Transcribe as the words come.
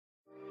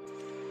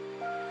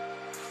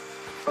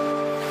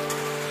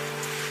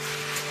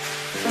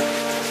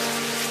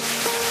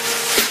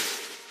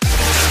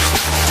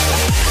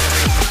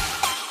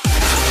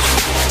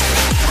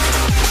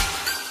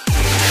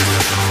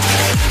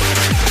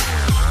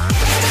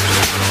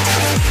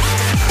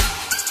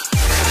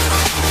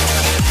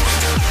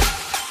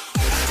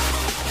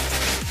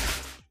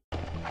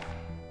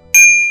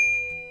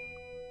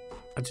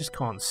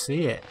can't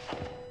see it.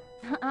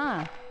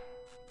 Uh-uh.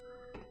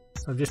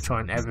 So I'm just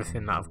trying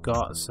everything that I've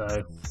got,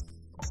 so...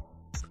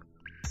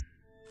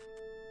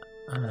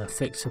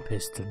 fix a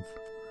piston.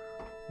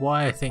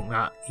 Why I think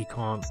that you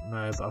can't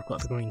know, but I've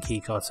got the green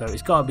key card, so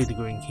it's got to be the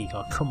green key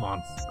card. Come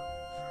on.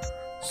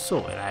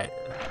 Sort it out.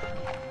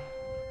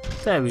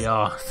 There we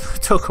are.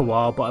 Took a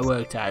while, but I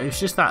worked out. It was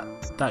just that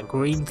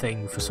green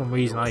thing. For some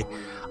reason, I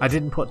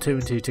didn't put 2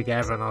 and 2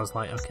 together, and I was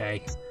like,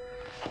 okay,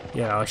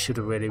 yeah, I should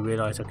have really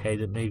realised, okay,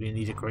 that maybe I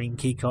need a green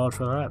key card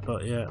for that.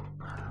 But yeah,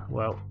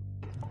 well,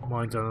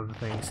 mine's on other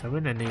things. So we're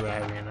in a new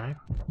area now.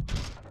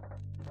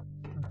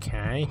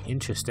 Okay,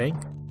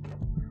 interesting.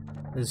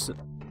 There's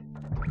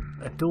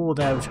a door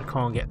there which I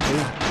can't get through.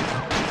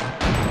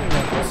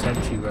 A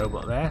sentry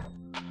robot there,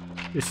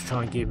 just to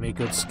try and give me a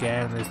good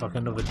scare. And there's like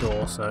another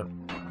door, so.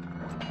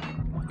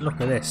 Look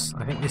at this.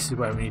 I think this is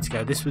where we need to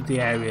go. This was the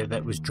area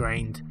that was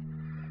drained.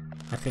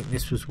 I think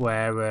this was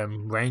where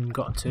Rain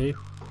got to.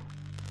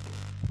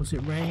 Was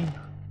it Rain?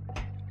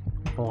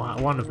 Or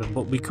one of them,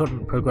 but we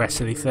couldn't progress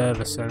any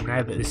further, so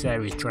now that this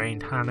area is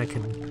drained, Hana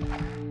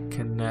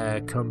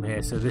can come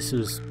here. So this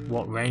is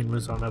what Rain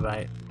was on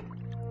about.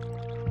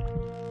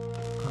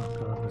 Oh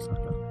god, there's like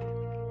a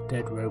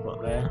dead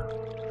robot there.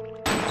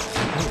 I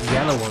think the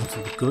yellow ones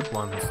are the good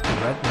ones, the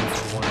red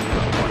ones are the ones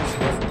that are much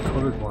different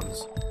coloured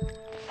ones.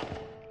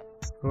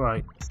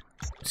 Right,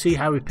 see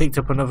how we picked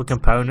up another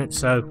component.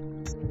 So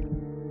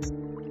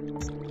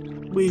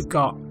we've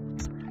got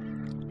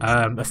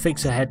a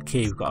fixer head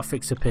key, we've got a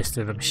fixer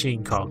piston, a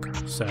machine cog.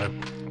 So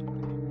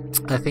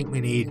I think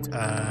we need 2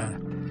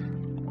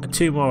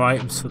 more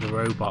items for the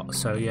robot.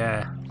 So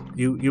yeah,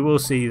 you will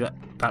see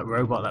that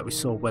robot that we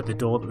saw where the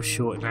door that was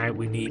shorting out.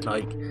 We need,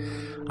 like,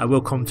 I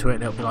will come to it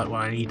and it'll be like,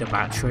 well, I need a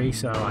battery,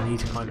 so I need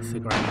to kind of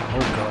figure out. Oh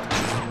god,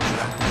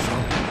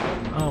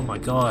 oh my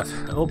god,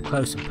 up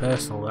close and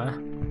personal there.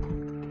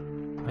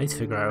 I need to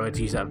figure out how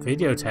to use that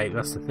videotape,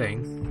 that's the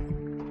thing.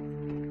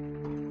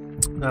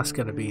 That's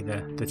going to be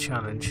the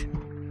challenge.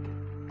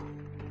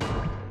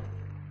 Oh,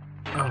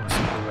 it's not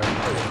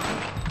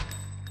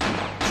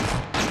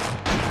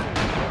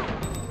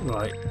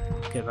right,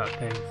 get that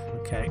thing.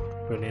 Okay,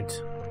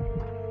 brilliant.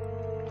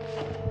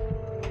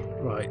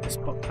 Right, let's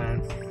pop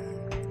down.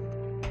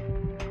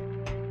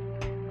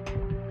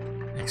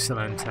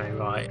 Excellent,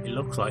 right, it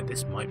looks like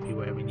this might be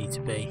where we need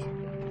to be.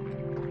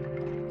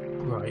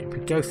 Right, if we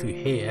go through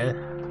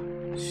here,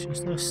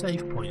 is there a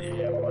save point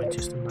here? Or I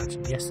just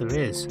imagine, yes there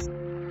is.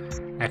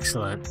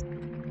 Excellent.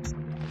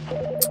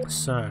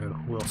 So,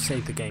 we'll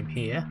save the game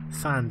here.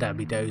 Fan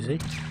dabby dozy.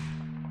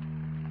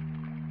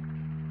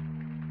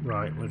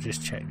 Right, we'll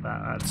just check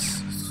that.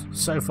 That's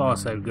so far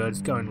so good.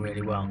 It's going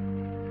really well.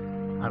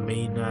 I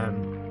mean,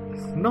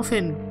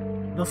 nothing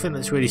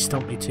that's really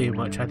stumped me too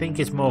much. I think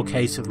it's more a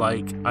case of,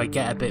 like, I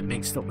get a bit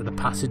mixed up with the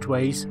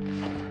passageways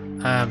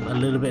a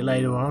little bit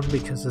later on,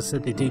 because as I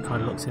said, they do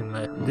kind of look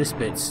similar. This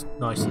bit's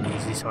nice and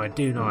easy, so I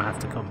do know I have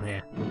to come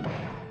here.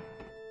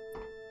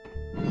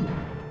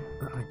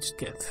 I just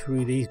get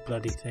through these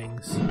bloody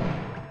things.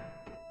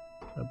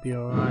 That'll be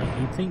alright.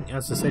 You'd think,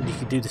 as I said, you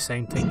could do the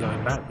same thing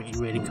going back, but you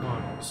really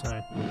can't. So,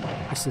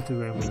 this is the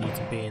room we need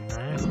to be in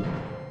now.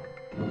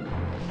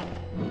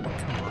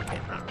 Come on,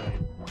 get in that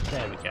room.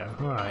 There we go.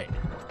 Alright.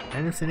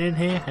 Anything in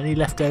here? Any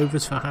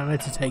leftovers for Hana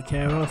to take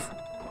care of?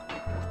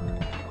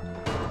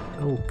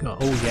 Oh god.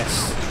 Oh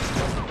yes.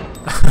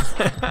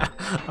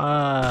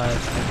 I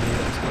knew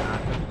that was going to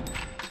happen.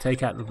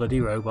 Take out the bloody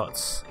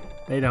robots.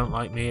 They don't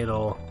like me at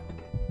all.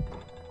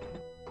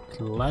 There's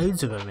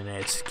loads of them in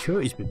here.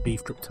 Security's been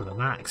beefed up to the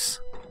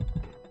max.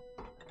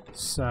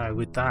 So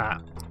with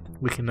that,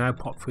 we can now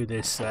pop through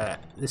this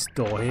this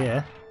door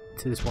here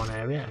to this one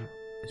area.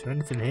 Is there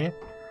anything here?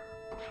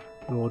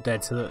 We're all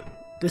dead. So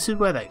this is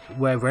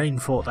where Rain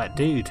fought that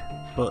dude,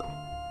 but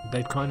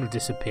they've kind of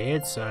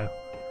disappeared. So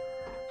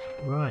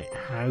right,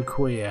 how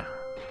queer.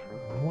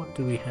 What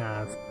do we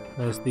have?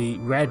 There's the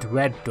red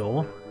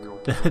door,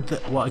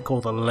 what I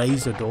call the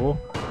laser door.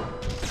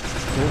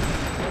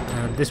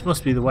 And this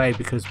must be the way,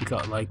 because we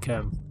got like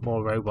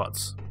more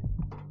robots.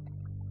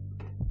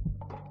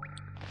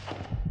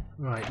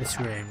 Right, this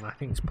room, I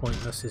think it's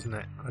pointless, isn't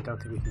it? I don't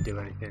think we can do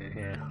anything in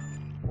here.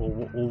 Or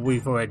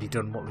we've already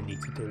done what we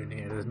need to do in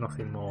here. There's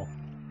nothing more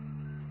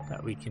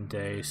that we can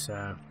do.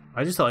 So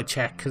I just thought I'd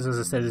check, because as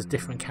I said, there's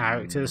different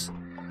characters.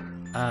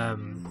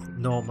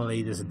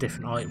 Normally there's a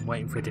different item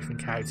waiting for a different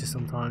character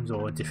sometimes,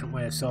 or a different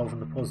way of solving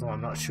the puzzle, I'm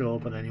not sure,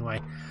 but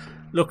anyway,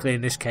 luckily in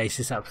this case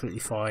it's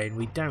absolutely fine.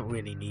 We don't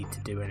really need to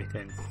do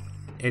anything.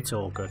 It's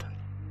all good.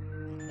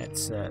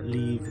 Let's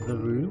leave the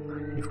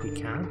room if we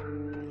can.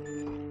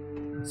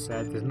 As I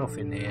said, there's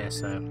nothing here,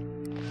 so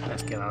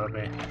let's get out of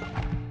here.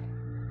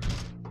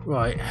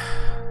 Right,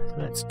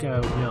 let's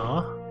go.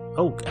 Yeah.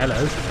 Oh,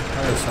 hello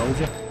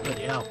soldier.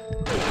 Bloody hell.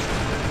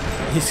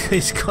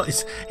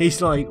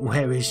 He's like,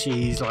 where is she?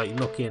 He's like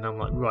looking, I'm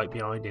like right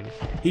behind him.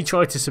 He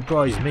tried to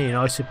surprise me and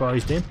I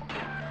surprised him.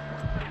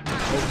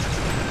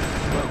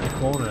 Oh, right in the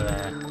corner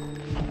there.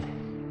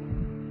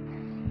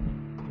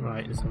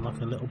 Right, there's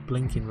like a little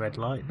blinking red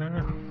light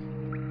now.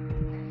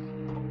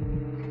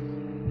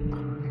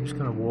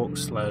 just going to walk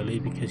slowly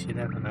because you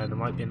never know, there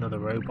might be another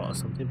robot or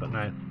something, but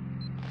no.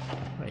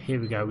 Right,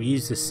 here we go, we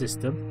use this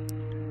system.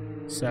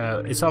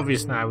 So it's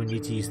obvious now we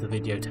need to use the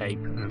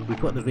videotape, and we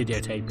put the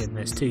videotape in.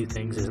 There's two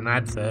things, there's an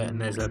advert and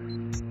there's a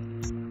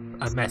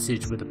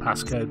message with the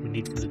passcode we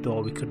need for the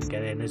door we couldn't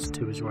get in as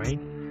to his rain,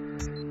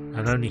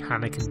 and only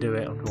Hana can do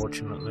it,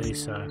 unfortunately.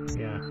 So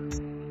yeah,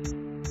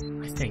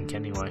 I think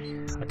anyway.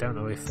 I don't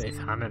know if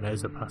Hana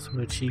knows the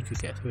password, she could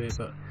get through it,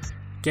 but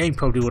game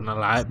probably wouldn't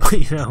allow it. But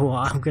you know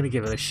what, I'm going to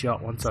give it a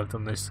shot once I've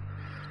done this.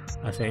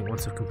 I think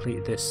once I've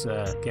completed this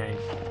game.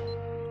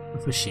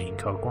 Machine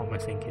cog, what am I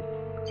thinking?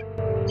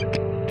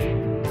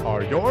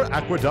 Are your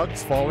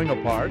aqueducts falling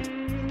apart?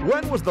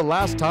 When was the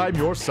last time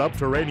your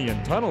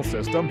subterranean tunnel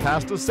system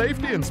passed a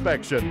safety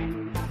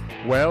inspection?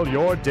 Well,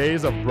 your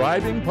days of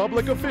bribing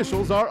public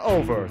officials are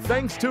over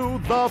thanks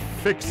to the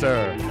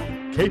Fixer.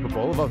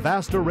 Capable of a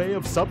vast array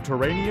of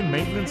subterranean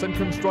maintenance and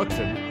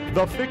construction,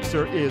 the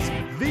Fixer is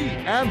the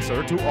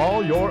answer to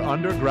all your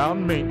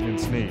underground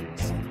maintenance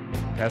needs.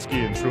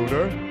 Pesky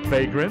intruder,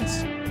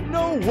 vagrants?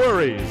 No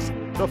worries!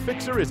 The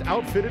Fixer is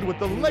outfitted with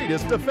the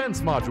latest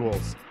defense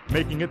modules,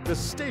 making it the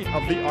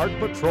state-of-the-art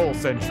patrol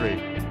sentry.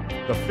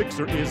 The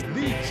Fixer is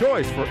the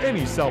choice for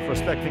any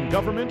self-respecting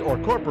government or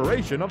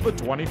corporation of the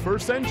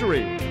 21st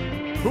century.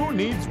 Who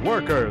needs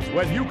workers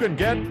when you can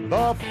get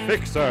the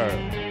Fixer?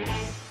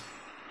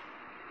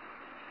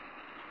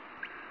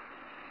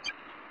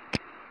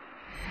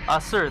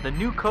 Sir, the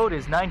new code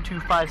is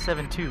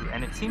 92572,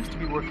 and it seems to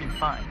be working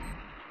fine.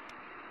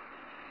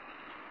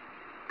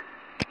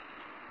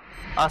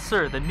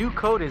 Sir, the new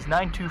code is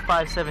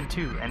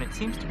 92572, and it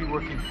seems to be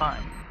working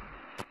fine.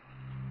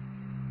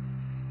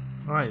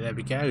 Right, there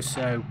we go.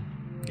 So,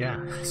 yeah.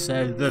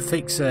 So the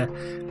Fixer,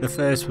 the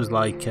first was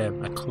like a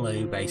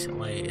clue,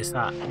 basically. It's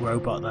that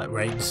robot that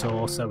Rain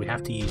saw, so we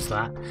have to use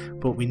that.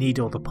 But we need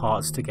all the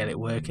parts to get it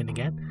working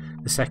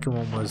again. The second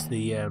one was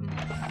the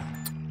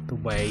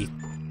way,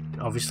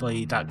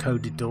 obviously, that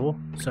coded door.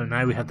 So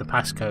now we have the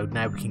passcode.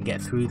 Now we can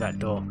get through that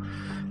door.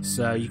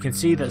 So you can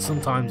see that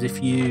sometimes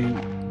if you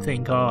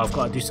think, oh, I've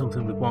got to do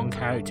something with one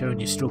character and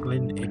you're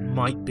struggling, it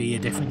might be a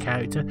different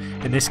character.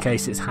 In this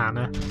case it's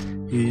Hana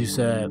who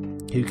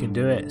can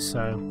do it,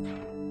 so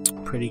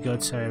pretty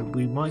good. So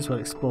we might as well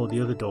explore the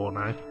other door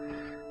now,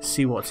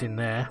 see what's in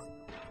there,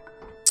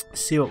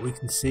 see what we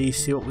can see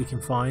what we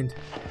can find,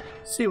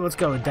 see what's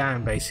going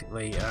down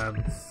basically.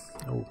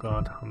 Oh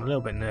god, I'm a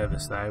little bit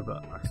nervous though,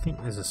 but I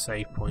think there's a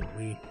save point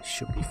we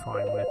should be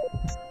fine with.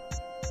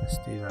 Let's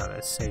do that.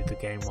 Let's save the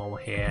game while we're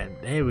here. And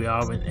here we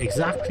are,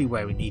 exactly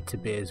where we need to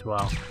be as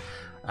well.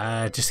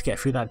 Just to get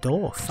through that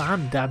door.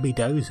 Fan dabby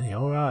dozy.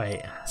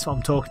 Alright. That's what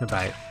I'm talking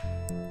about.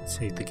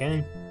 Save the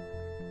game.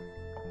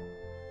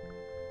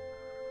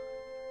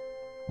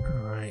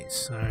 Alright,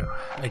 so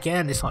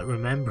again, it's like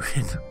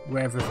remembering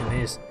where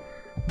everything is.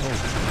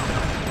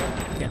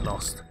 Oh, get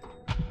lost.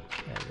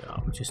 There we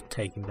are. We're just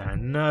taking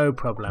down. No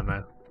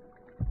problemo.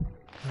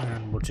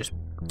 And we'll just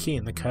key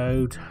in the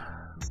code,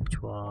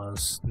 which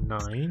was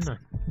 9, I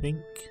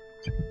think.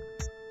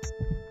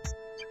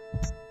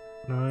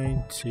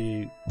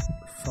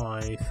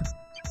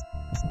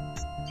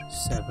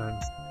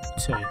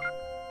 92572.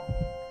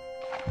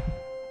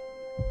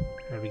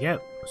 There we go.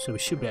 So we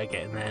should be able to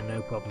get in there,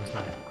 no problems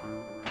now.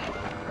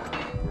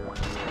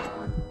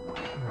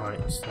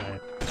 Right, so I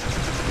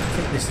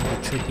think this is the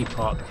tricky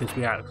part because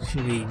we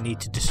actually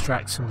need to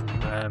distract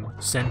some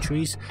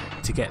sentries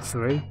to get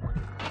through.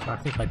 So I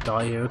think I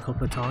die here a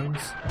couple of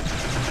times.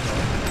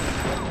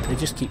 They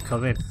just keep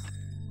coming.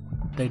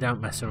 They don't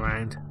mess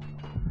around.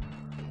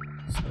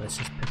 So let's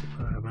just pick up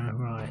where I'm at.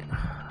 Right.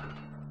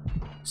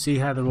 See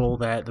how they're all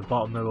there at the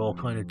bottom, they're all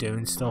kind of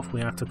doing stuff. We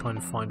have to kind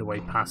of find a way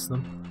past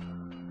them.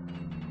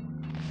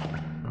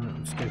 Right,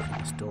 let's go through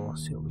this door,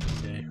 see what we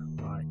can do.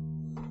 Right.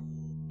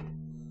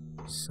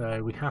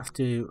 So we have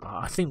to,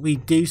 I think we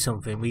do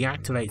something, we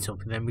activate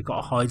something, then we've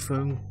got to hide from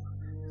them.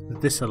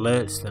 This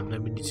alerts them,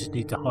 then we just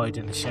need to hide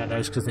in the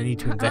shadows because they need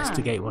to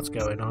investigate what's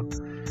going on.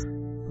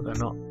 But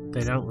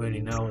they don't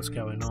really know what's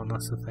going on,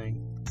 that's the thing.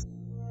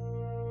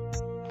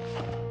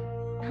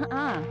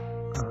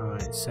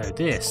 Alright, so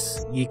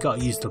this, you got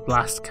to use the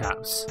blast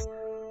caps.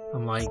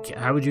 I'm like,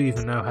 how would you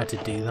even know how to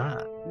do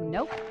that?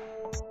 Nope.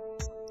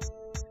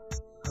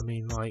 I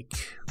mean, like,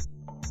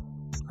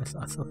 I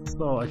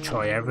thought I'd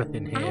try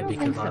everything here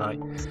because I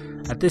like,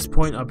 at this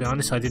point, I'll be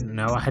honest, I didn't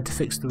know. I had to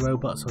fix the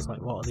robots. I was like,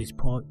 what are these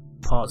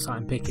parts that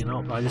I'm picking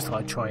up? I just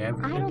thought I'd try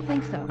everything. I don't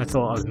think so. I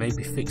thought I was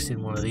maybe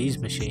fixing one of these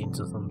machines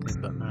or something,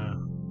 but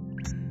no.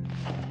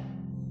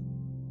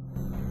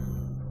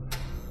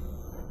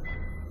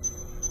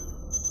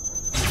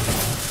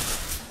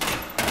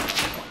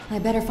 I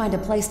better find a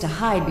place to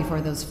hide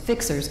before those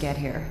fixers get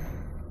here.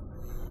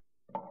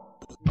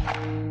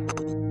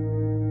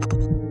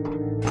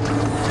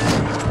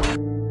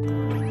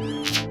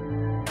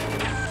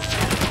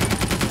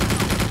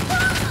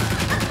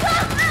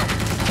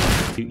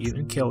 You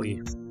can kill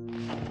you.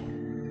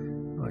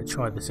 Alright,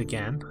 try this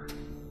again.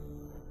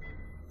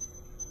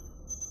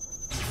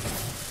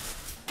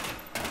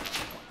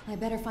 I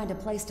better find a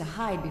place to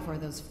hide before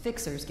those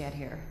fixers get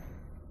here.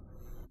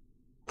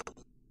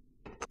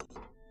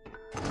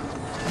 So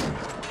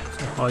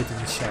hide in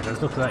the shadows.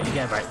 Look at that, you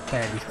get about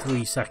barely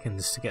 3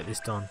 seconds to get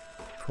this done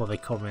before they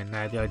come in.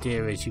 Now the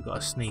idea is you've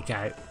got to sneak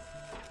out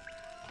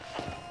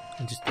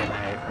and just get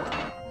out,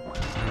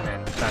 and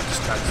then that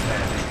distracts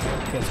them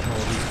and gets more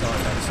of these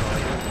guys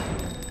outside.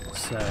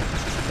 So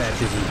they're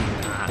busy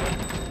doing that.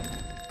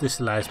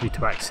 This allows me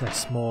to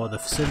access more of the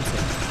facility.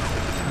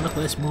 And look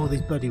at this, more of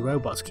these bloody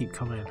robots keep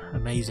coming.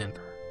 Amazing.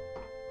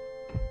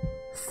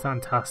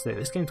 Fantastic.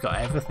 This game's got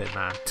everything,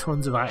 man.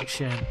 Tons of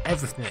action,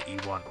 everything that you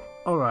want.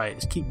 Alright,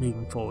 let's keep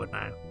moving forward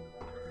now.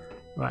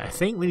 Right, I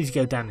think we need to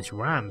go down this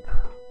ramp.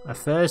 At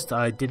first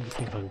I didn't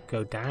think I could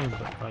go down,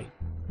 but like,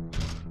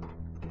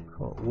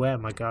 where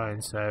am I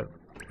going? So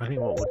I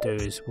think what we'll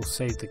do is we'll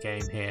save the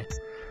game here.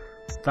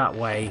 That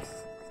way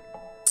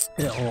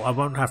I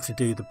won't have to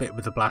do the bit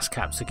with the blast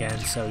caps again.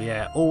 So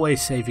yeah,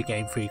 always save your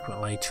game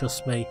frequently,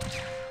 trust me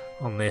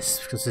on this,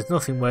 because there's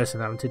nothing worse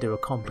than having to do a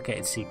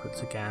complicated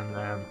sequence again.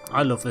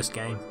 I love this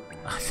game.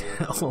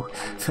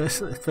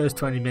 First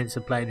 20 minutes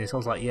of playing this I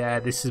was like, yeah,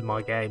 this is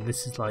my game.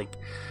 This is like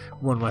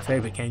one of my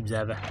favourite games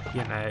ever.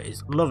 You know,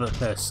 it's love at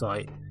first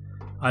sight.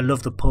 I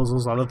love the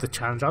puzzles, I love the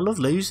challenge, I love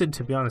losing,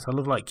 to be honest. I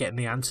love like getting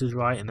the answers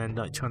right and then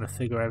like trying to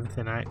figure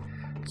everything out.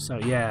 So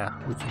yeah,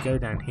 we can go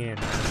down here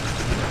now.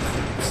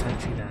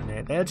 Sentry down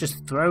there. They're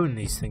just throwing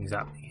these things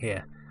at me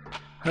here.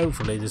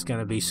 Hopefully there's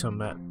going to be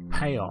some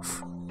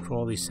payoff for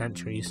all these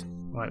sentries.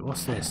 Right,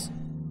 what's this?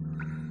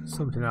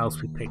 Something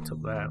else we picked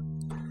up there.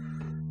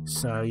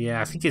 So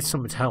yeah, I think it's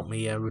something to help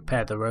me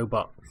repair the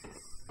robot,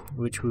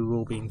 which we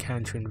will be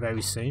encountering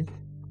very soon.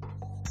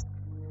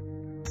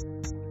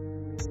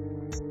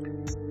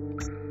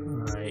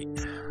 Right,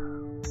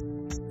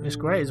 it's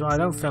great as well. I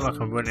don't feel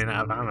like I'm running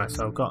out of ammo,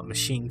 so I've got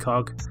machine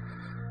cog.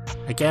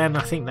 Again,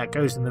 I think that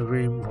goes in the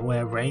room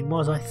where Rain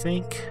was, I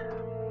think,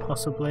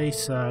 possibly.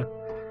 So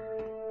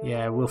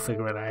yeah, we'll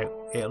figure it out.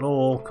 It'll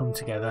all come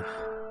together.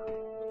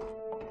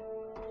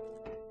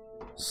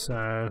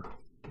 So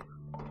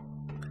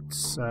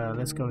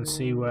let's go and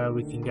see where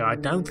we can go. I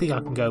don't think I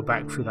can go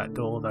back through that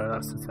door though,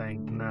 that's the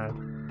thing.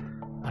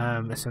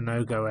 No, it's a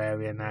no-go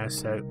area now,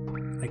 so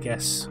I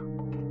guess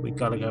we've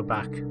got to go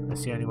back.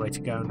 That's the only way to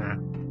go now.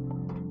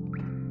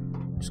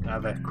 Just gonna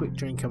have a quick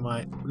drink of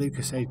my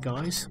Lucasade,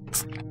 guys.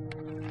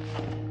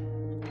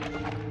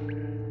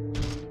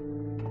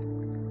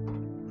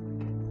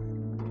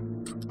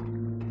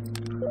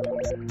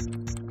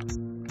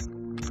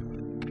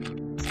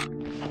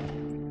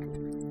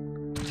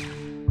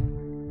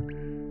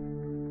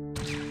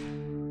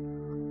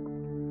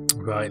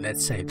 Right,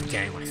 let's save the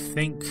game.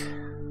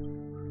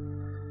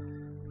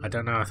 I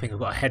don't know, I think I've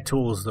got to head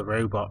towards the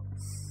robot.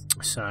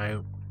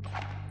 So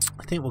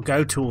I think we'll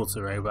go towards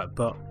the robot,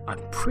 but I'm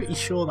pretty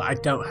sure that I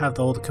don't have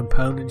all the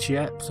components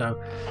yet,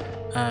 so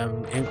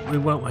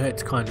it won't hurt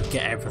to kind of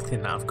get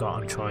everything that I've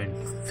got and try and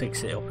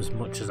fix it up as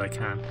much as I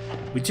can.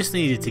 We just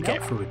needed to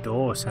get through a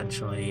door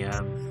essentially.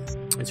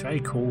 It's very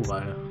cool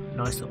though,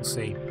 nice little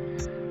scene.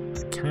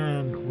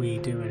 Can we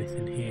do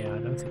anything here? I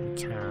don't think we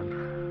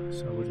can,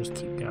 so we'll just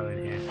keep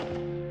going here.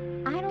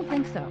 I don't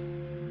think so.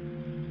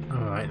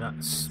 Alright, that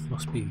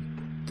must be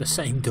the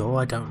same door,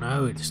 I don't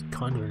know, it's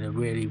kind of in a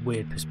really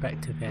weird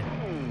perspective here.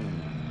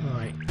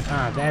 Right,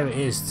 there it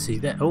is. See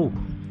that? Oh,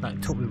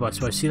 that took me by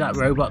surprise. See that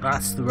robot?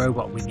 That's the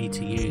robot we need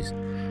to use.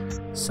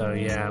 So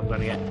yeah, I'm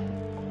going to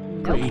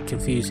get pretty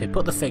confused here.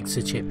 Put the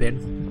fixer chip in,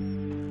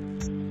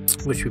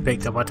 which we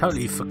picked up. I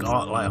totally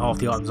forgot like half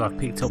the items I've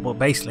picked up, but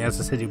basically, as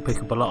I said, you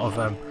pick up a lot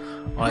of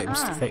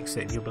items to fix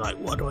it, and you'll be like,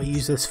 what do I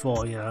use this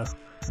for, you know?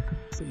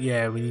 But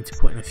yeah, we need to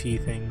put in a few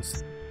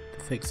things.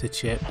 The fixer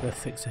chip, the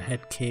fixer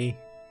head key.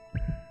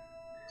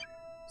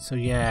 So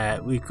yeah,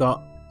 we've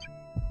got,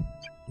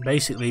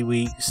 basically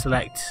we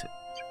select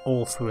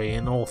all three,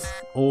 and all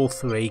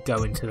three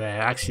go into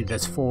there. Actually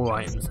there's 4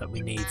 items that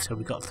we need, so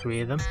we've got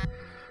 3 of them.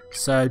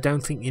 So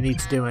don't think you need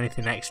to do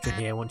anything extra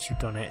here. Once you've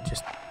done it,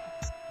 just,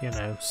 you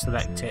know,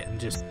 select it and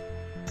just,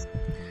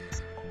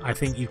 I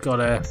think you've got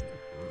to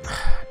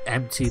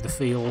empty the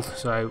field.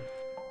 So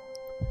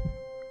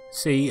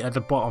see at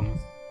the bottom,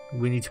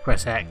 we need to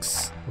press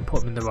X and put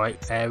them in the right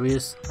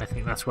areas. I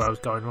think that's where I was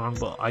going wrong,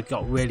 but I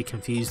got really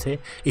confused here.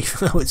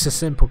 Even though it's a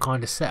simple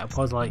kind of setup,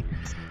 I was like,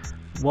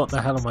 what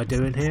the hell am I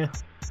doing here?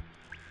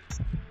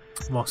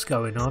 What's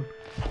going on?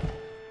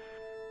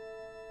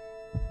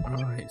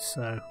 Alright,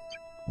 so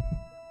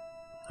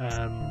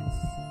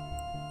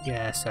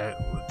yeah, so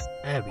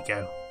there we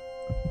go.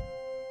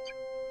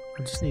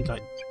 I just need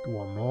like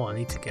one more. I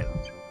need to get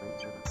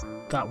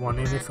that one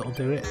in if it'll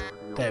do it.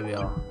 There we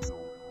are.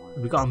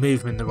 We've got to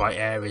move them in the right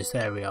areas.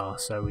 There we are.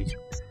 So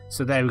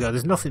there we go.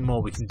 There's nothing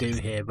more we can do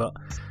here, but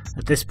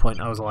at this point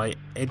I was like,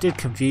 it did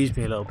confuse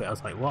me a little bit. I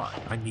was like, what?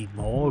 I need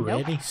more,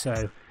 really?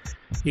 So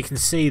you can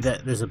see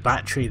that there's a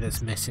battery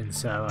that's missing,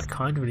 so I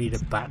kind of need a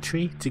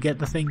battery to get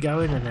the thing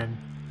going, and then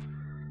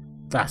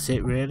that's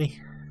it really.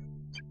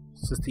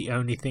 It's just the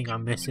only thing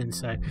I'm missing.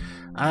 So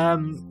I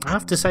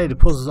have to say the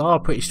puzzles are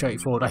pretty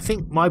straightforward. I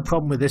think my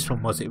problem with this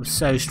one was it was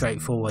so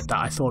straightforward that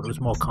I thought it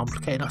was more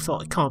complicated. I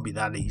thought it can't be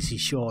that easy,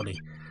 surely.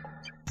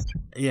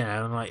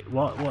 Yeah, I'm like,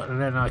 what? And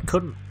then I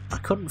couldn't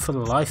for the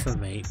life of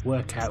me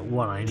work out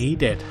what I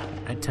needed.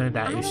 It turned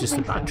out it was just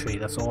a battery.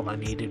 That's all I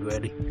needed,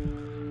 really.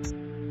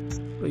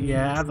 But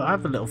yeah, I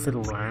have a little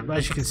fiddle around.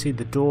 As you can see,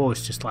 the door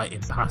is just like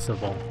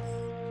impassable.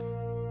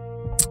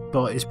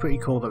 But it's pretty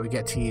cool that we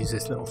get to use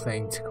this little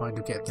thing to kind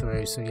of get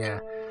through. So yeah,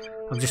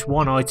 I'm just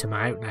one item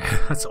out now.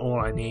 That's all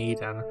I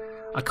need. And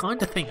I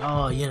kind of think,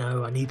 oh, you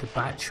know, I need the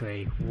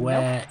battery.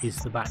 Where is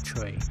the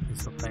battery?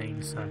 Is the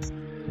thing. So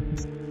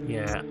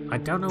yeah, I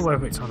don't know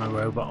whether it's on a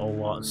robot or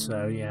what.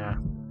 So yeah,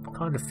 I'm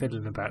kind of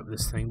fiddling about with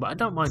this thing. But I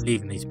don't mind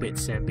leaving these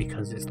bits in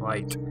because it's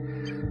like,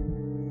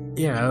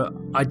 you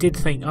know, I did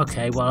think,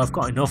 okay, well, I've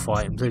got enough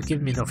items. They've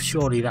given me enough.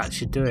 Surely that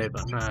should do it.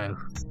 But no.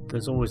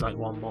 There's always like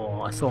one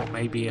more. I thought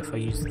maybe if I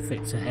use the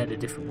fix ahead a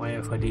different way,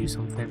 if I do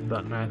something,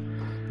 but no.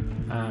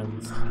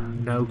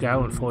 No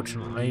go,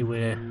 unfortunately.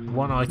 We're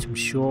one item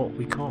short.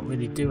 We can't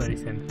really do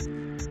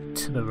anything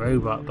to the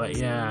robot, but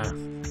yeah.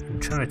 I'm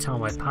trying to tell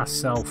my past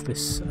self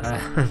this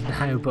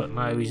now, but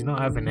no, he's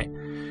not having it.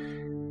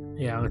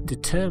 Yeah, I'm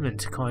determined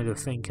to kind of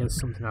think of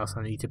something else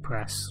I need to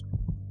press.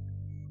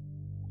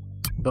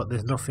 But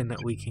there's nothing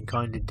that we can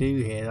kind of do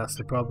here, that's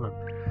the problem.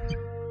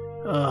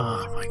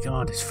 Oh my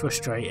god, it's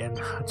frustrating.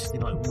 I just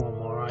need like one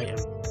more item.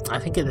 I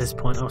think at this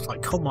point I was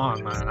like, come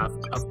on man,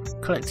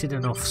 I've collected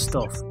enough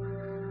stuff.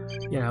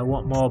 You know,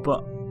 what more?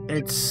 But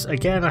it's,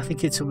 again, I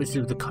think it's something to do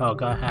with the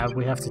cog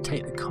we have to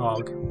take the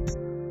cog.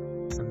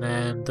 And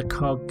then the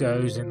cog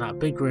goes in that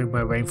big room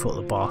where Rain fought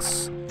the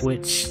boss,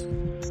 which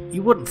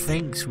you wouldn't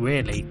think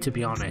really, to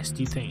be honest.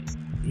 You think,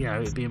 you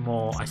know, it'd be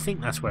more, I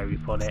think that's where we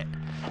put it.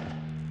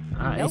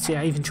 Nope.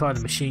 I even tried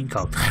the machine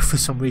cog for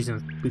some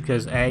reason,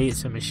 because A,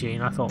 it's a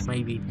machine. I thought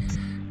maybe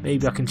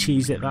I can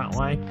cheese it that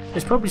way.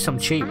 There's probably some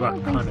cheat where I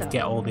can kind of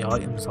get all the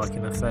items like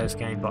in the first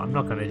game, but I'm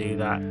not going to do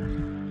that.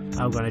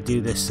 I'm going to do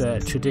this the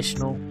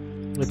traditional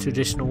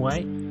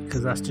way,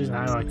 because that's just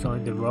how I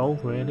kind of roll,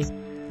 really.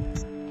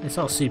 It's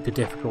not super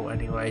difficult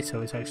anyway,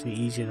 so it's actually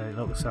easier than it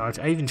looks. So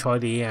I even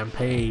tried the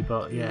EMP,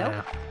 but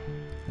yeah,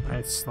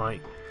 it's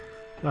like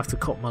I have to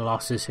cut my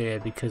losses here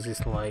because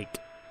it's like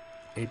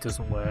it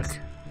doesn't work.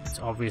 It's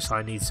obvious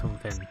I need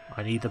something.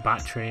 I need the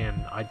battery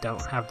and I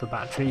don't have the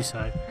battery,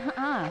 so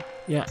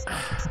yeah.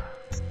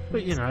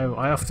 But you know,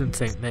 I often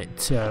think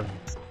that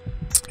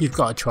you've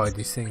got to try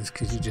these things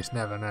because you just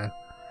never know.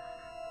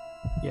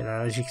 You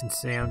know, as you can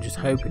see, I'm just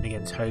hoping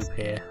against hope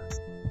here.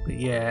 But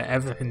yeah,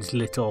 everything's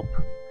lit up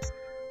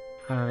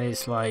and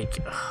it's like,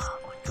 oh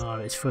my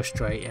god, it's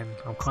frustrating.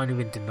 I'm kind of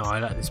in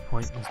denial at this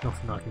point. There's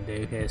nothing I can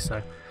do here,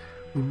 so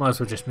we might as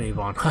well just move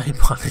on. I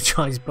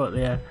apologise, but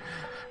yeah,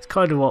 it's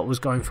kind of what was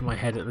going through my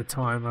head at the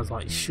time. I was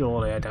like,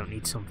 surely I don't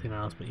need something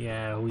else, but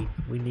yeah, we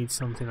need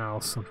something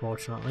else,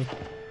 unfortunately.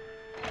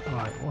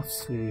 Right,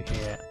 what's through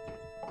here?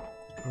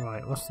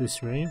 Right, what's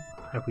this room?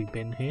 Have we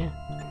been here?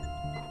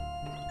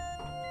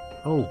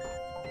 Oh,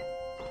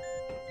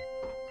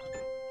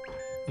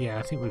 yeah,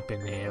 I think we've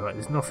been here. Right,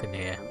 there's nothing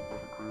here.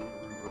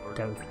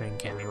 Don't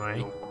think,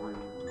 anyway.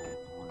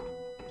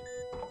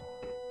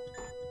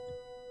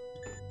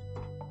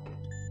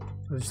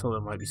 I just thought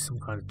there might be some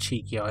kind of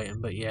cheeky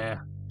item, but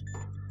yeah.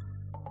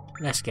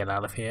 Let's get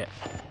out of here.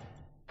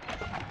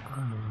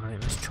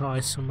 Alright, let's try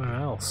somewhere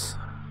else.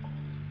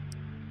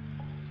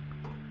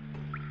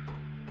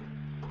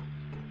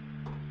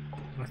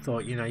 I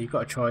thought, you know, you've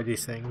got to try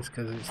these things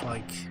because it's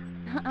like...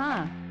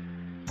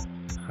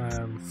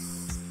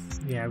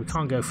 yeah, we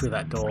can't go through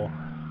that door.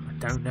 I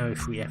don't know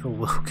if we ever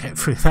will get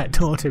through that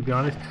door, to be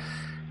honest.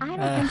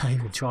 I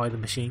even try the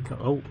machine gun.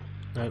 Oh,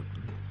 no,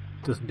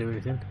 doesn't do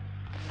anything.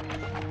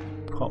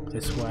 Pop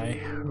this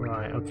way.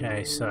 Right,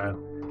 okay, so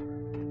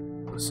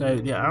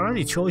yeah, our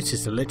only choice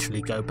is to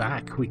literally go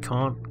back. We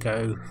can't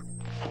go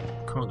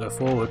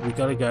forward. We've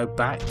got to go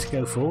back to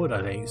go forward,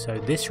 I think. So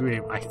this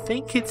room, I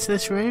think it's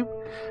this room.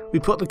 We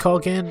put the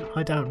cog in.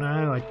 I don't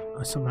know.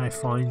 I somehow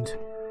find...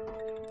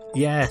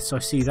 Yes, I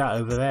see that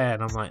over there,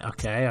 and I'm like,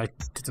 okay, I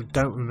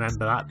don't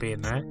remember that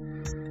being there.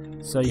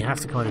 So you have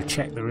to kind of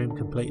check the room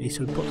completely.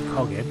 So we put the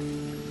cog in.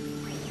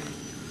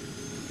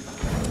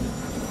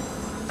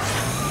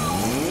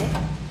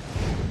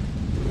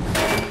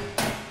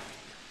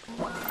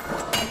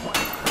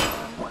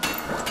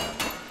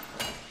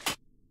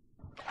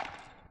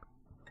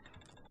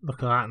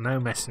 Look at that, no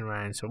messing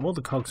around. So all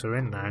the cogs are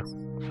in now.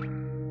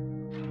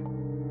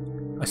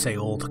 I say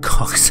all the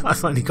cogs,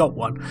 I've only got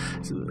one.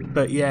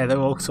 But yeah, they're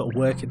all sort of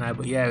working now.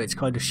 But yeah, it's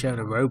kind of shown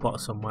a robot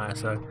somewhere.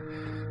 So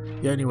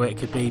the only way it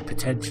could be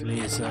potentially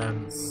is, I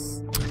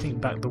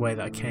think, back the way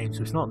that I came.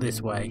 So it's not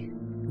this way.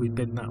 We've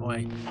been that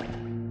way.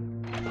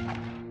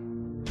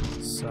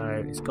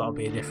 So it's got to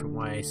be a different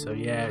way. So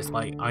yeah, it's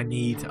like I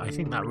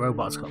think that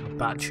robot's got the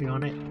battery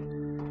on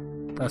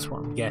it. That's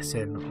what I'm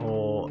guessing.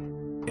 Or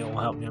it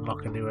will help me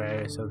unlock a new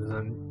area. So there's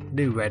a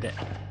new red,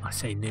 I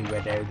say new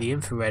red area, the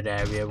infrared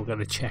area we're going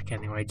to check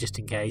anyway, just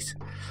in case.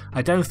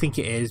 I don't think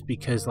it is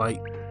because, like,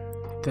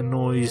 the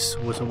noise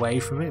was away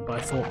from it, but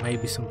I thought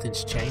maybe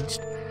something's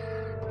changed.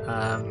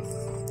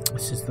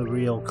 This is the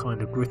real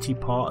kind of gritty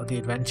part of the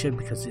adventure,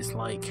 because it's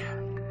like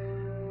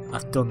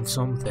I've done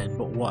something,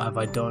 but what have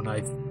I done?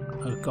 I've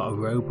got a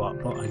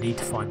robot, but I need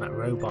to find that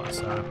robot,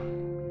 so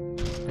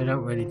I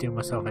don't really do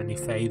myself any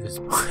favours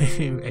by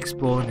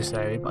exploring this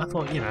area. But I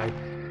thought, you know,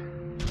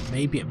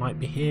 maybe it might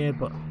be here,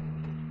 but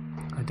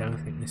I don't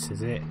think this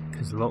is it,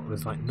 because look,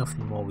 there's like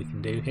nothing more we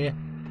can do here.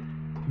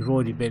 We've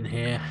already been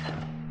here.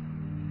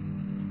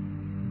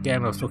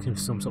 Again, I was looking for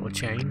some sort of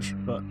change,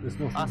 but there's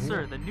nothing here.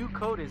 Sir, the new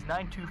code is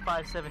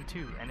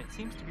 92572, and it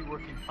seems to be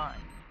working fine.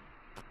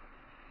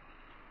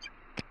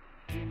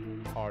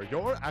 Are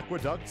your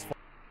aqueducts...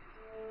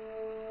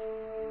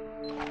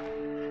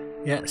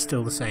 Yeah,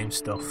 still the same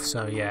stuff,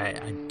 so yeah,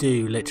 I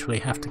do literally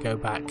have to go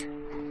back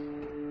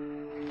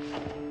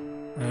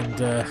and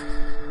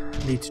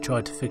need to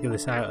try to figure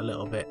this out a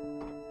little bit.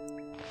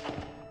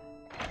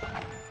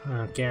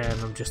 Again,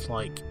 I'm just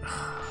like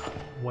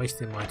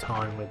wasting my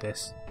time with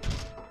this.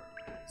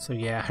 So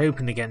yeah,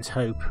 hoping against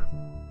hope.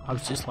 I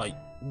was just like,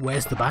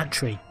 where's the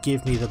battery?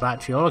 Give me the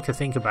battery. All I could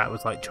think about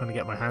was like trying to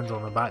get my hands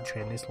on the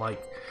battery, and it's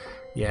like,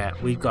 yeah,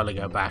 we've got to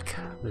go back.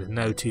 There's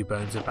no two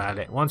bones about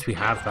it. Once we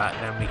have that,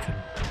 then we can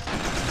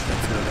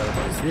get to the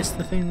robot. Is this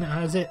the thing that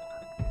has it?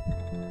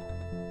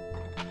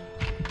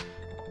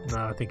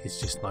 No, I think it's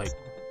just like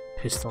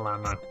pistol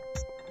ammo.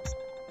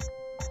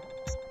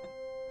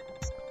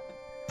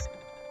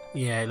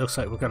 Yeah, it looks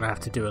like we're going to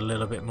have to do a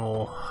little bit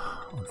more,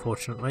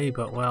 unfortunately,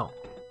 but well,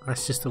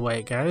 that's just the way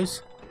it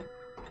goes.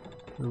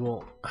 We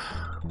will,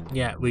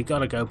 yeah, we got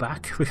to go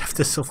back. We have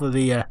to suffer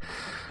the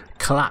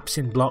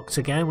collapsing blocks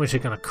again, which are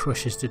going to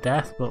crush us to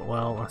death, but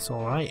well, that's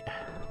alright.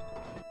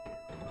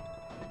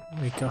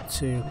 We got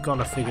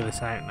to figure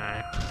this out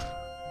now.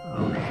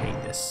 Oh, I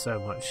hate this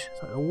so much.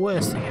 It's like the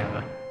worst thing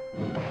ever.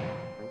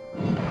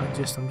 I'm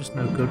just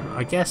no good.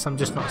 I guess I'm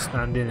just not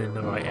standing in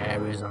the right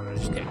areas, and I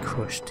just get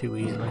crushed too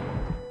easily.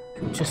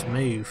 Just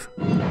move.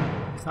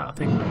 If that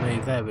thing would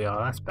move, there we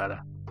are, that's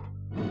better.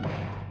 But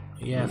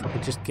yeah, if I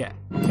could just get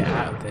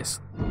out of this,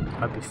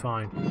 I'd be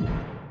fine.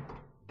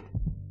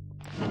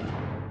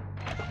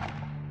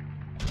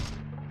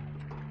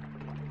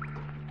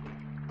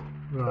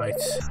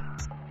 Right.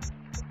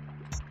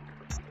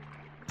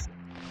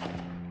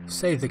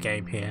 Save the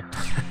game here.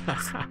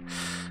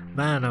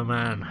 Man, oh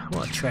man,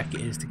 what a trek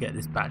it is to get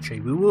this battery.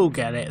 We will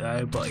get it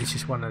though, but it's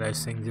just one of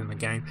those things in the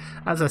game.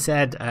 As I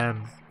said,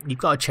 you've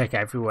got to check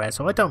everywhere,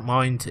 so I don't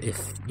mind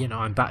if, you know,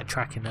 I'm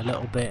backtracking a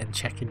little bit and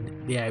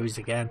checking the areas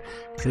again,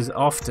 because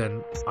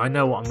often I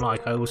know what I'm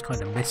like. I always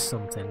kind of miss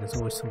something. There's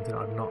always something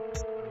I've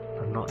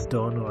not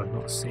done or I've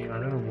not seen. I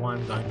don't know why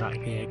I'm going back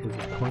here, because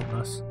it's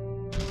pointless.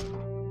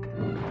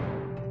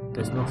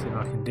 There's nothing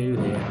I can do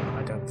here,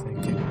 I don't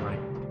think, anyway.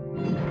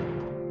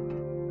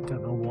 I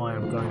don't know why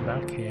I'm going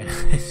back here.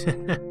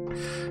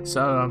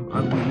 So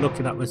I'm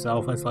looking at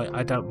myself, it's like,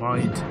 I don't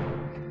mind,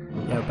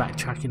 you know,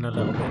 backtracking a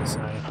little bit,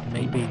 so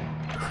maybe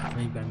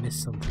I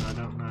missed something, I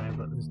don't know,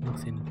 but there's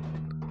nothing.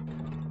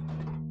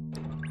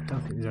 I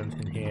don't think there's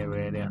anything here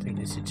really. I think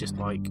this is just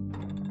like,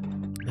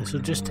 this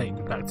will just take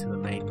me back to the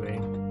main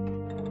room.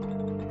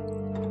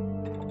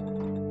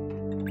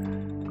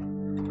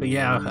 But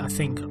yeah, I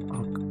think I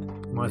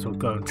might as well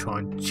go and try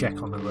and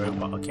check on the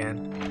robot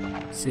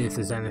again, see if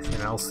there's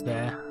anything else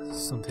there,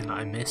 something that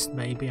I missed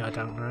maybe, I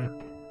don't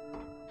know.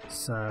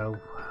 So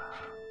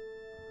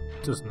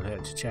doesn't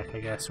hurt to check, I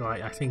guess.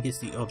 Right, I think it's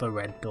the other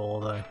red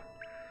door though.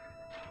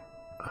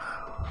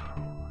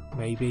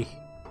 Maybe.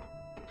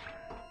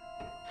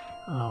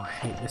 Oh, I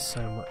hate this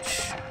so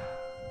much.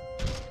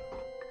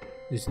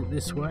 Is it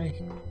this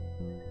way?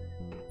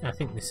 I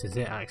think this is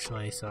it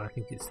actually, so I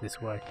think it's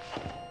this way.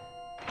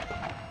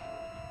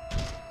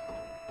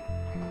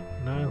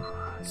 No,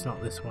 it's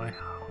not this way.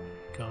 Oh,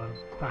 God,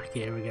 back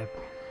here again.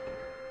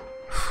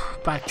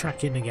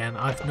 Backtracking again.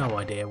 I've no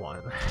idea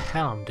what the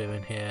hell I'm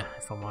doing here,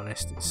 if I'm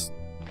honest.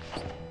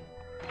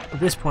 At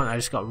this point I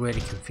just got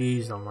really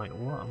confused. I'm like,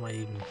 what am I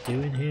even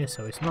doing here?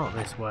 So it's not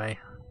this way.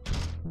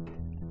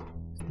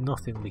 There's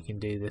nothing we can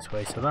do this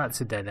way, so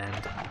that's a dead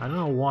end. I don't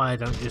know why I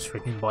don't just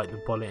freaking bite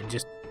the bullet and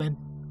just then.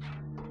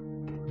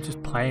 I'm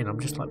just playing. I'm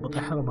just like, what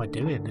the hell am I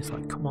doing? It's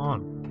like, come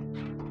on.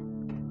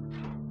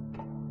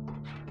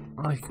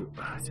 Like,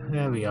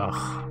 there we are.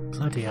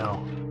 Bloody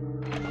hell.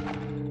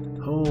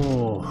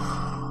 Oh.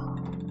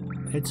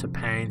 It's a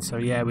pain, so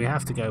yeah, we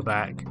have to go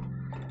back.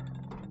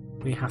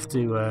 We have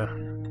to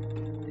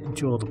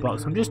endure the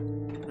blocks. I'm just,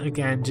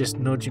 again, just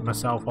nudging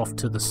myself off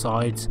to the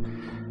sides,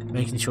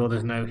 making sure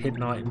there's no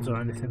hidden items or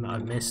anything that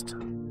I've missed.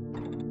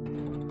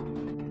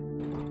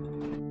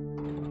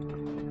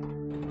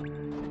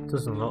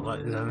 Doesn't look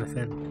like there's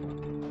anything.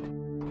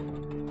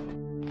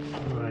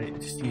 Right,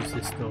 just use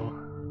this door.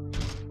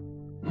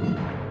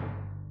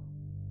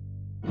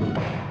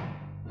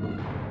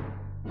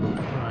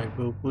 Right,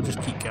 we'll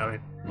just keep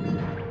going.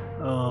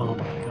 Oh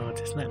my God,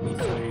 just let me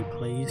through,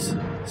 please.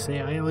 See,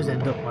 I always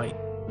end up like,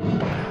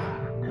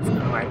 I'm never going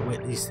to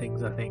outwit these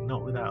things, I think,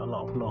 not without a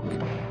lot of luck.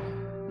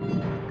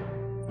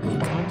 You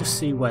can't just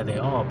see where they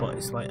are, but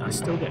it's like I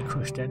still get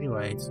crushed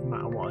anyway. It doesn't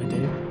matter what I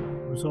do.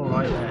 It was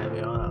alright there, we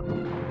are.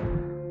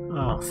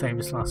 Oh,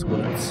 famous last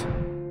words.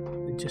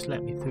 They just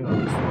let me through, I'll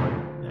be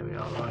fine. There we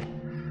are, right.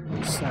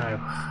 So,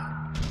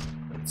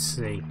 let's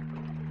see.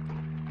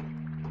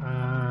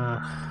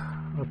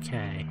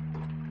 Okay.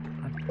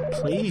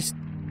 Please,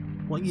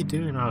 what are you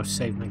doing? I was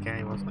saving the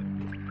game. I was like,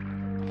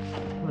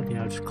 bloody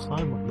hell, just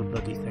climb up the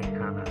bloody thing,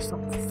 Hannah.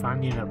 Stop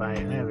fanning about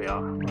it. There we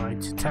are. Right,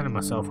 just turning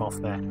myself off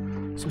there.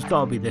 So it's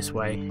got to be this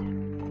way.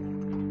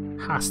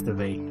 Has to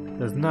be.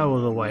 There's no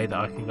other way that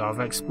I can go. I've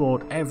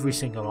explored every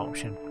single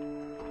option.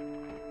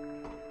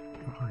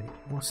 Right,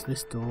 what's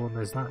this door?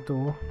 There's that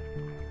door.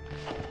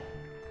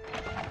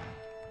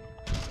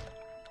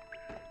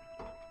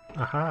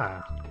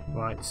 Aha!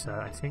 Right, so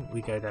I think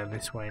we go down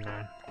this way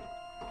now.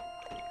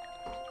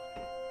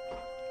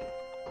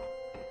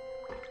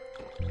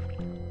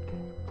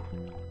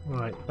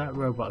 Right, that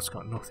robot's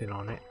got nothing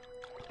on it.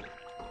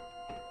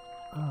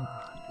 Oh,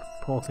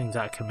 poor thing's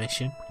out of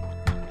commission.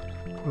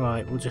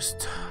 Right, we'll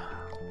just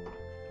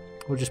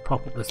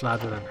pop up this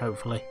ladder then,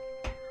 hopefully.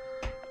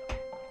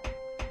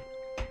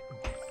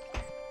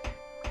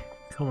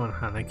 Come on,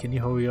 Hannah, can you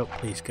hurry up,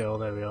 please, girl?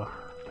 There we are.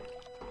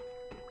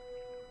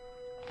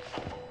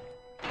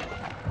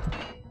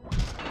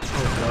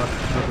 Oh god,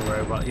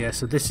 another robot. Yeah,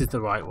 so this is the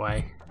right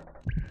way.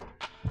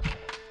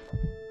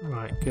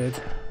 Right,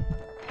 good.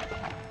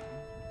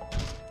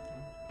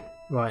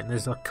 Right, and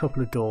there's a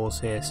couple of doors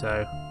here,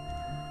 so...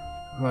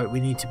 Right, we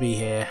need to be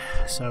here,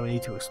 so we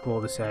need to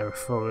explore this area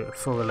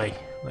thoroughly.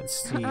 Let's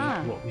see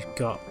what we've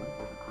got.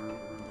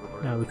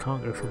 No, we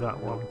can't go through that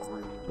one.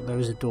 But there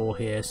is a door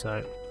here,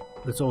 so...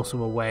 There's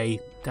also a way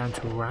down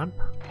to a ramp.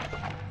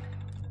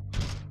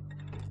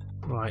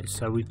 Right,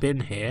 so we've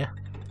been here.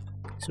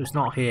 So it's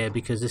not here,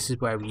 because this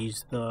is where we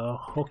use the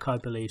hook, I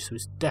believe, so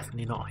it's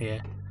definitely not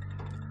here.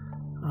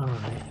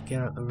 Alright,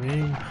 get out of the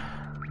room.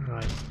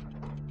 Right.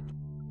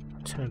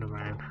 Turn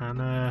around,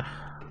 Hannah.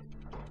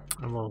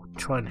 And we'll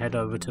try and head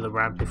over to the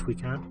ramp if we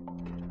can.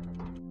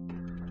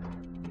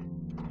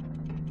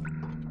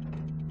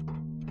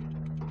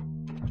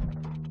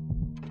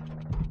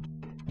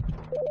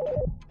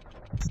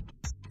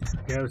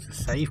 Yeah, there's a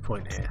save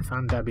point here.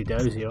 Fan Dabby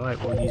Dozy. Alright,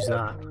 we'll use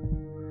that.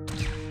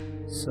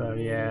 So,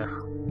 yeah.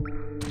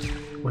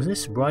 Was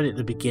this right at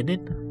the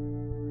beginning?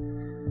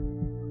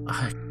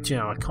 You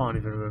know, I can't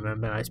even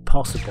remember. It's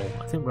possible.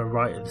 I think we're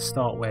right at the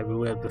start where we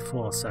were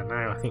before, so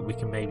now I think we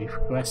can maybe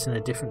progress in a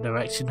different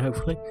direction,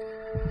 hopefully.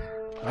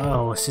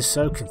 Oh, it's just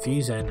so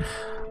confusing.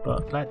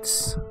 But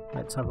let's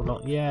have a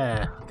look.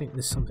 Yeah, I think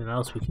there's something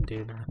else we can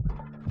do now.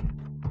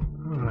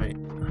 Alright.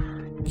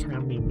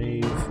 Can we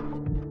move?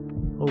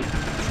 Oh,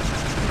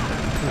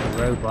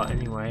 a robot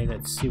anyway.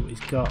 Let's see what he's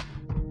got.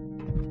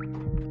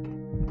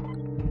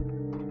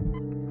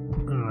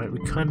 Alright, we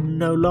can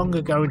no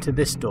longer go into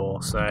this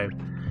door, so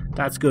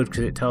that's good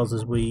because it tells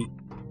us we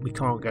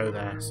can't go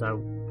there. So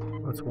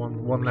that's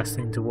one less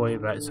thing to worry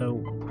about. So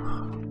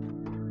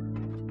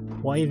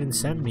why even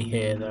send me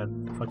here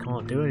then if I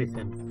can't do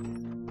anything?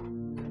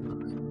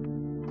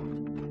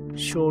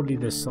 Surely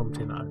there's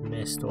something that I've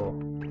missed, or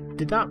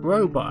did that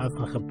robot have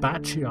like a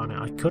battery on it?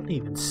 I couldn't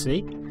even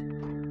see.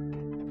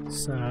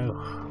 So,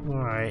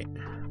 alright,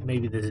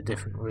 maybe there's a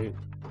different route.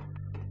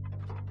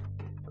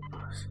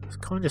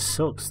 It kind of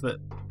sucks that,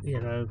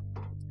 you know,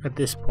 at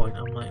this point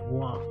I'm like,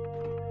 what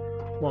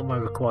am I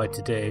required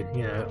to do?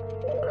 You know,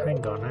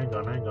 hang on.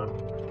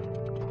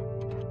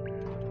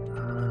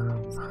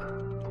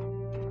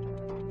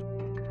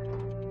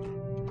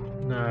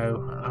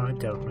 No, I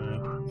don't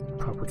know. I'm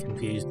proper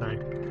confused now.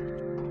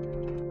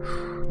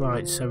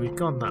 Right, so we've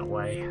gone that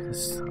way.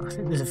 I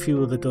think there's a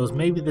few other doors.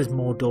 Maybe there's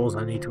more doors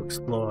I need to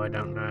explore. I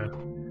don't know.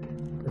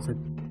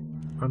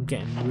 I'm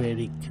getting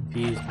really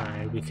confused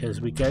now because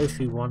we go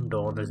through one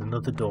door. There's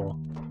another door.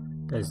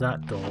 There's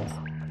that door.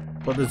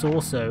 But there's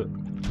also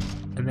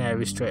an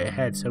area straight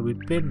ahead. So we've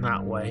been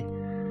that way.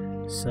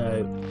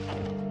 So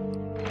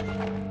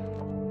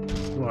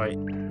right,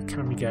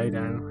 can we go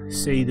down?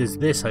 See, there's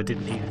this I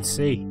didn't even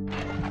see.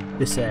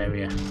 This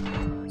area.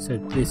 So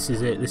this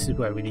is it. This is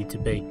where we need to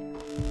be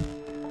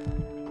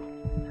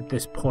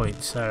this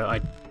point, so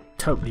I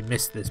totally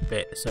missed this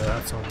bit, so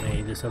that's on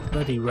me. There's a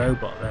bloody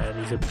robot there and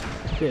he's a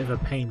bit of a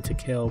pain to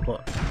kill,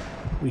 but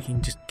we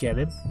can just get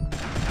him.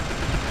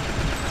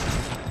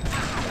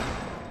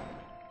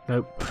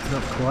 Nope,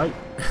 not quite.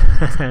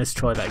 Let's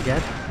try that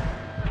again.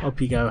 Up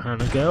you go,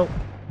 Hannah girl.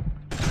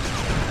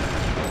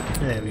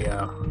 There we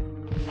are.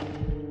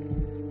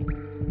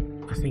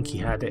 I think he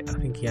had it. I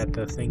think he had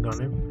the thing on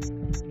him.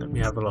 Let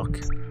me have a look.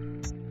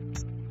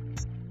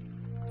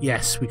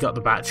 Yes, we got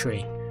the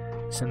battery.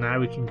 So now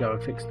we can go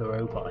and fix the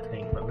robot, I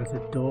think. But there's a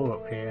door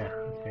up here,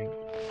 I think.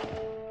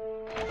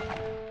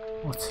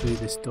 What's through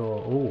this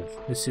door? Oh,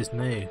 this is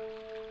new.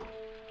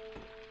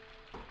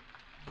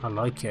 I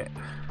like it.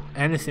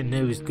 Anything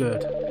new is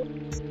good.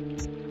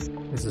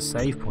 There's a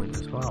save point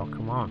as well,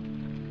 come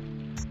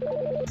on.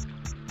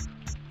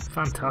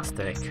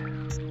 Fantastic.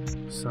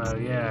 So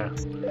yeah.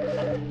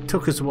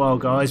 Took us a while,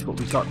 guys, but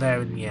we got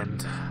there in the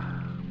end.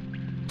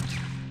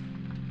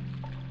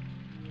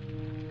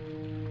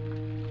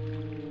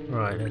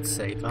 Right, let's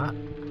save that.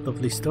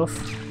 Lovely stuff.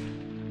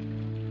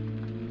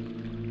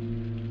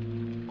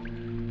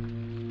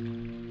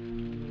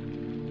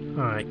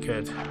 Alright,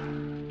 good.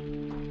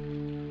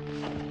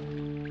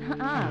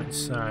 Right,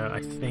 so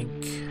I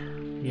think,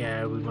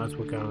 yeah, we might as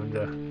well go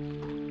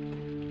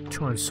and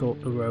try and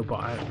sort the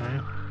robot out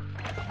now.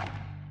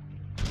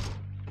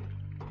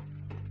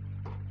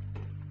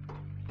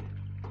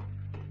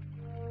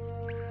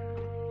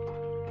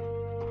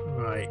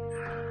 Right,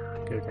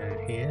 go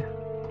down here.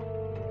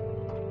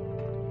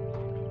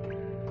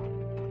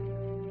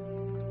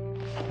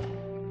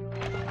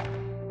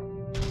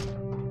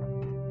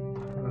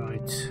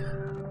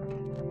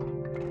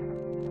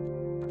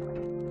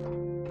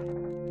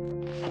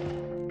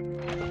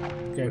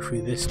 Go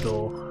through this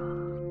door.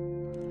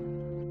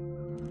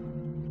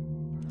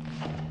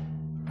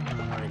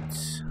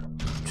 Right, I'm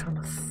trying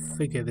to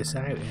figure this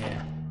out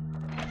here.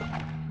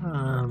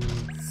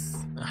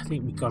 I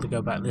think we've got to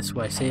go back this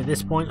way. See, at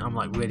this point I'm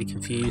like really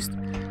confused.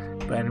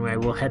 But anyway,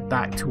 we'll head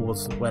back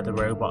towards where the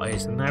robot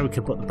is, and now we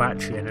can put the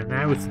battery in, and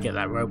now we can get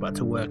that robot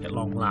to work at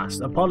long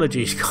last.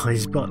 Apologies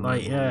guys, but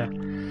like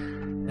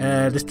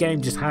this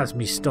game just has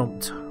me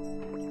stumped.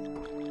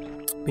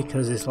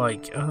 Because it's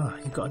like, oh,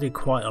 you've got to do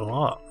quite a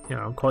lot. You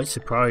know, I'm quite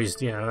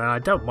surprised, you know, and I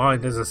don't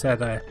mind, as I said,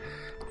 that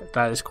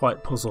it's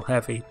quite puzzle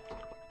heavy.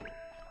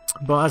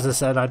 But as I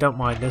said, I don't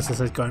mind, as I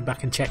said, going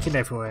back and checking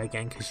everywhere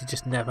again, because you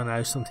just never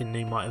know, something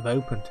new might have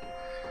opened.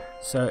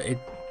 So it,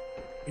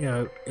 you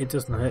know, it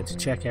doesn't hurt to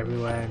check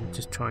everywhere and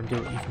just try and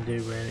do what you can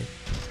do, really.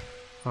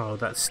 Oh,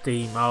 that's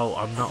steam. Oh,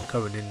 I'm not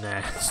going in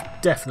there. It's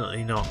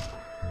definitely not.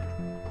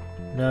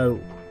 No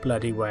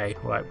bloody way.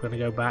 Right, we're going to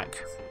go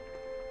back.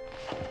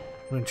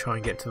 We're going to try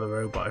and get to the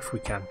robot if we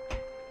can.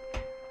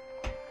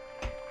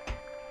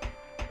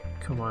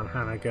 Come on,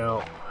 Hana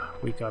girl.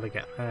 We got to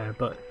get there.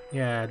 But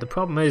yeah, the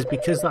problem is,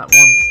 because that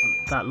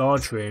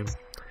large room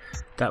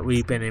that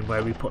we've been in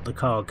where we put the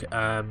cog,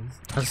 as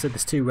I said,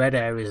 there's two red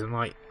areas, and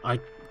like I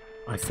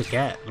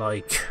forget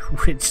like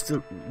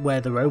where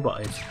the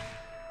robot is.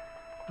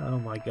 Oh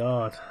my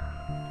god.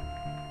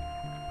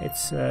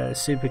 It's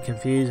super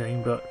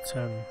confusing, but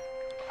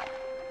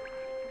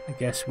I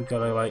guess we got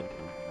to like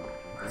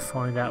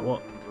find out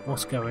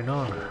what's going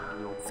on,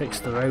 fix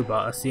the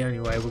robot. That's the only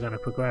way we're going to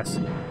progress.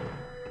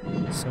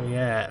 So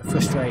yeah,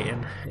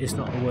 frustrating is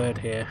not a word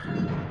here.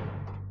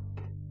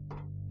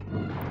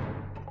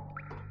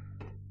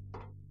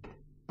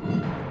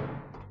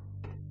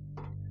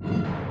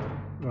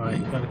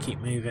 Right, gotta keep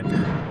moving.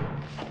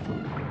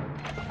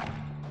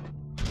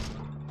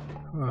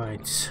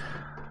 Right,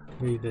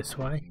 move this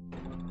way.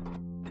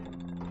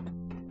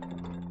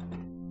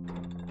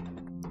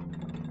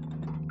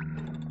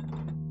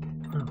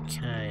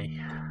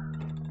 Okay.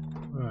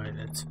 Right,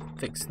 let's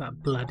fix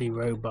that bloody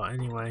robot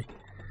anyway.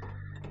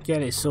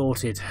 Get it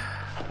sorted.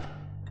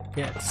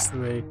 Get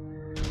through.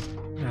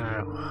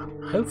 Now,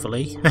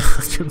 hopefully,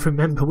 I can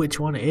remember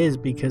which one it is,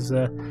 because,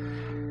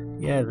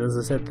 yeah, as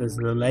I said, there's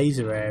the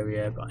laser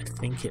area, but I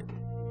think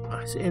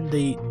it's in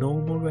the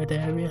normal red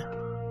area.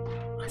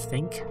 I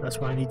think that's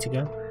where I need to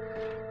go.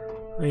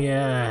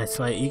 Yeah, it's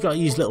like you got to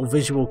use little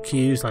visual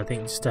cues, I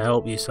think, just to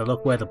help you. So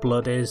look where the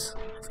blood is.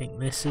 I think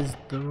this is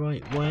the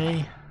right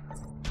way.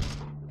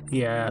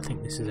 Yeah, I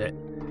think this is it.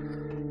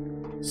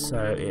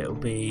 So it'll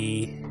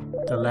be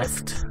the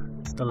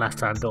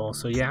left-hand door.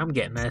 So yeah, I'm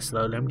getting there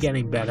slowly. I'm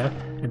getting better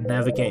and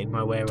navigating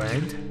my way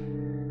around.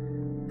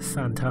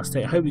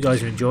 Fantastic. I hope you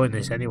guys are enjoying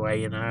this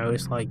anyway. You know,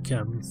 it's like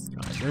and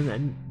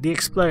the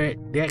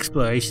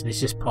exploration is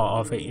just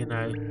part of it. You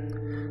know,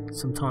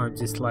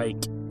 sometimes it's like,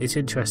 it's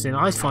interesting.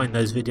 I find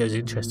those videos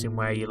interesting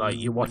where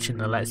you're watching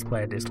the let's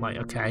play and it's like,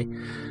 okay,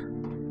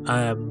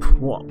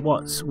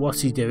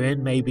 what's he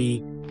doing?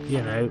 Maybe,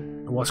 you know,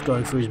 what's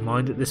going through his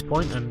mind at this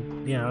point. And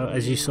you know,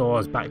 as you saw, I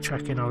was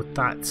backtracking.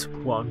 That's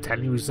what I'm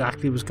telling you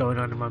exactly was going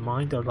on in my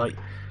mind. I was like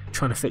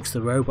trying to fix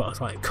the robot. I was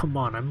like, come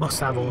on, I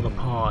must have all the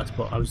parts,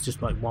 but I was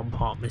just like one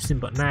part missing.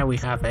 But now we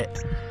have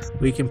it.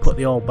 We can put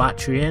the old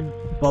battery in.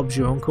 Bob's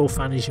your uncle,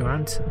 Fanny's your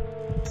aunt.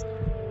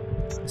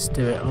 Let's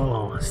do it.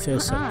 Oh, it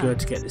feels so good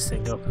to get this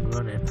thing up and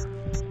running.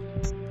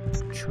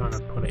 I'm trying to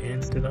put it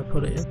in. Did I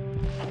put it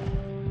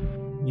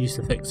in? Use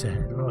the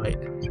fixer. Right.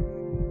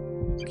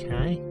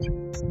 Okay.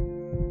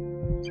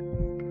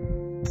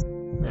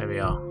 There we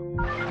are.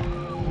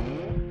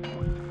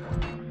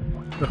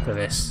 Look at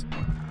this.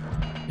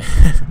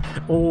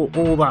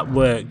 all that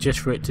work just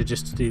for it to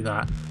do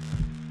that.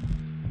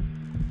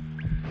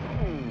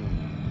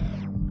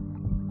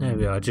 There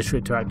we are, just for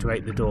it to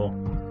activate the door.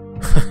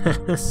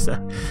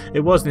 So, it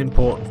was an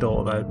important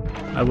door though,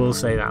 I will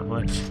say that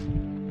much.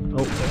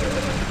 Oh,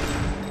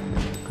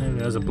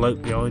 there's a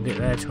bloke behind it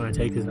there trying to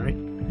take us out.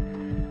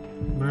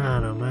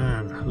 Man, oh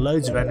man,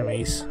 loads of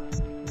enemies.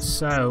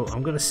 So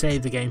I'm going to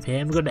save the game here.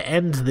 I'm going to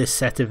end this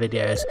set of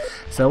videos.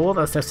 So all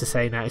that's left to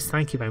say now is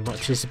thank you very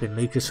much. This has been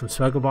Lucas from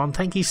Smugglebond.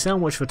 Thank you so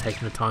much for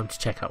taking the time to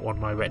check out one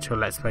of my retro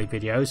Let's Play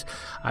videos.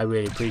 I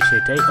really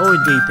appreciate it. Or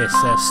indeed this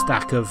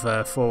stack of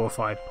 4 or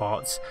 5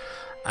 parts.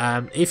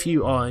 If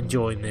you are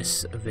enjoying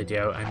this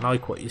video and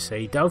like what you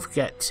see, don't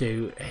forget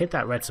to hit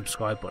that red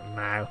subscribe button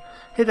now.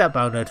 Hit that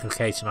bell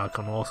notification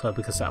icon also,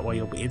 because that way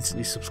you'll be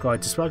instantly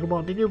subscribed to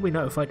Swaggermon and you'll be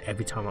notified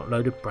every time I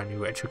upload a brand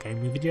new retro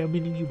gaming video,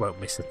 meaning you won't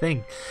miss a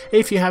thing.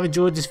 If you have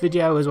enjoyed this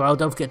video as well,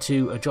 don't forget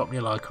to drop me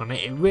a like on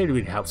it. It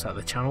really helps out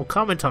the channel.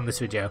 Comment on this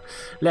video.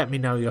 Let me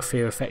know your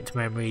Fear Effect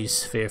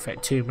memories, Fear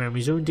Effect 2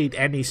 memories, or indeed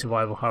any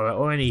survival horror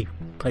or any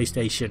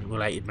PlayStation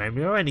related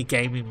memory or any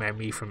gaming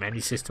memory from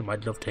any system.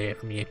 I'd love to hear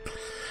from you.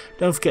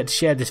 Don't forget to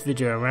share this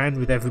video around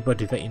with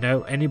everybody that you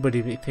know,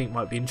 anybody that you think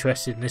might be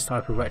interested in this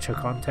type of retro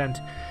content.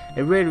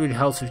 It really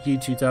helps with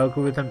YouTube's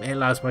algorithm. It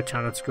allows my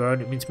channel to grow,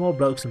 and it means more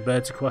blokes and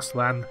birds across the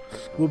land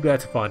will be able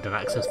to find and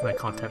access my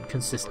content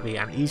consistently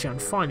and easier.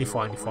 And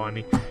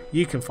finally,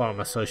 you can follow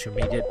my social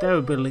media. There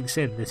will be links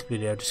in this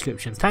video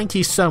description. Thank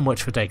you so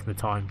much for taking the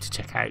time to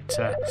check out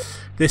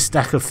this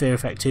stack of Fear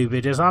Effect 2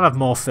 videos. I'll have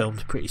more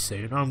filmed pretty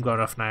soon. I'm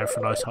going off now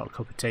for a nice hot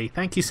cup of tea.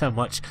 Thank you so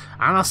much,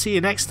 and I'll see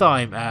you next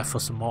time for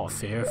some more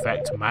Fear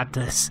Effect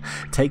madness.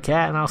 Take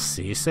care, and I'll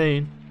see you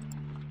soon.